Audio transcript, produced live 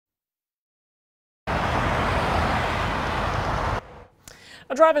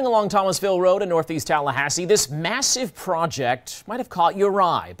Driving along Thomasville Road in northeast Tallahassee, this massive project might have caught your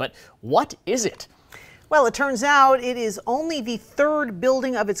eye, but what is it? Well, it turns out it is only the third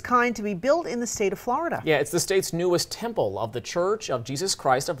building of its kind to be built in the state of Florida. Yeah, it's the state's newest temple of the Church of Jesus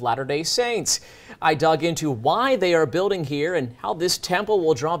Christ of Latter-day Saints. I dug into why they are building here and how this temple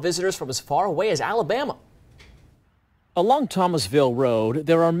will draw visitors from as far away as Alabama. Along Thomasville Road,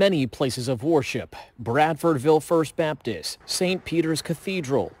 there are many places of worship. Bradfordville First Baptist, St. Peter's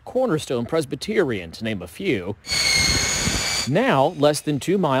Cathedral, Cornerstone Presbyterian, to name a few. Now, less than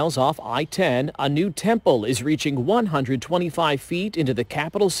 2 miles off I-10, a new temple is reaching 125 feet into the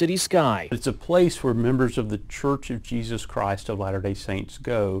capital city sky. It's a place where members of the Church of Jesus Christ of Latter-day Saints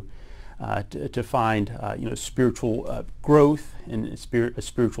go to find spiritual growth and a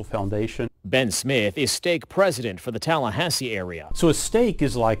spiritual foundation. Ben Smith is stake president for the Tallahassee area. So a stake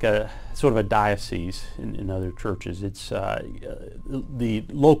is like a sort of a diocese in other churches. It's the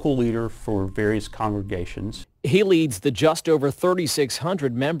local leader for various congregations. He leads the just over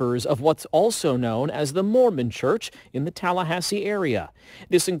 3,600 members of what's also known as the Mormon Church in the Tallahassee area.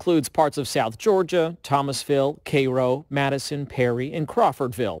 This includes parts of South Georgia, Thomasville, Cairo, Madison, Perry, and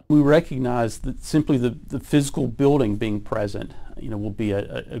Crawfordville. We recognize that simply the physical building being present will be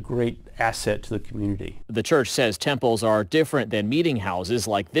a great asset to the community. The church says temples are different than meeting houses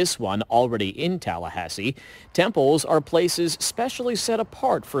like this one already in Tallahassee. Temples are places specially set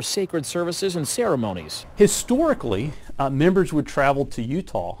apart for sacred services and ceremonies. Historically, members would travel to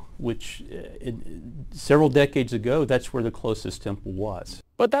Utah, which several decades ago, that's where the closest temple was.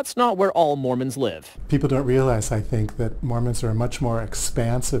 But that's not where all Mormons live. People don't realize, I think, that Mormons are a much more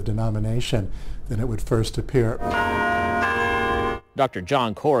expansive denomination than it would first appear. Dr.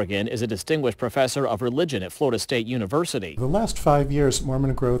 John Corrigan is a distinguished professor of religion at Florida State University. The last 5 years,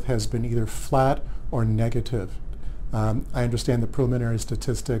 Mormon growth has been either flat or negative. I understand the preliminary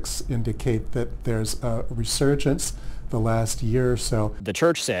statistics indicate that there's a resurgence the last year or so. The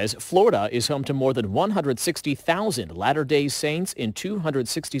church says Florida is home to more than 160,000 Latter-day Saints in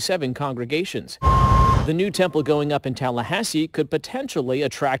 267 congregations. The new temple going up in Tallahassee could potentially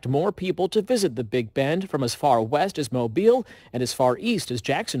attract more people to visit the Big Bend from as far west as Mobile and as far east as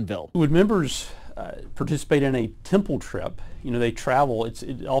Jacksonville. When members participate in a temple trip, they travel.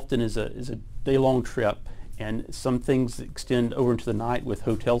 It often is a day-long trip. And some things extend over into the night with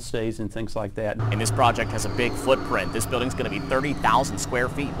hotel stays and things like that. And this project has a big footprint. This building's going to be 30,000 square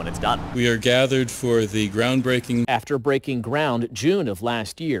feet when it's done. We are gathered for the groundbreaking. After breaking ground June of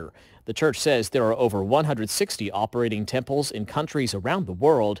last year, the church says there are over 160 operating temples in countries around the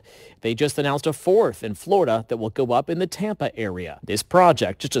world. They just announced a fourth in Florida that will go up in the Tampa area. This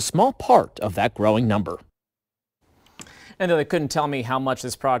project just a small part of that growing number. And though they couldn't tell me how much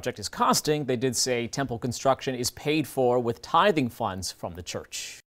this project is costing, they did say temple construction is paid for with tithing funds from the church.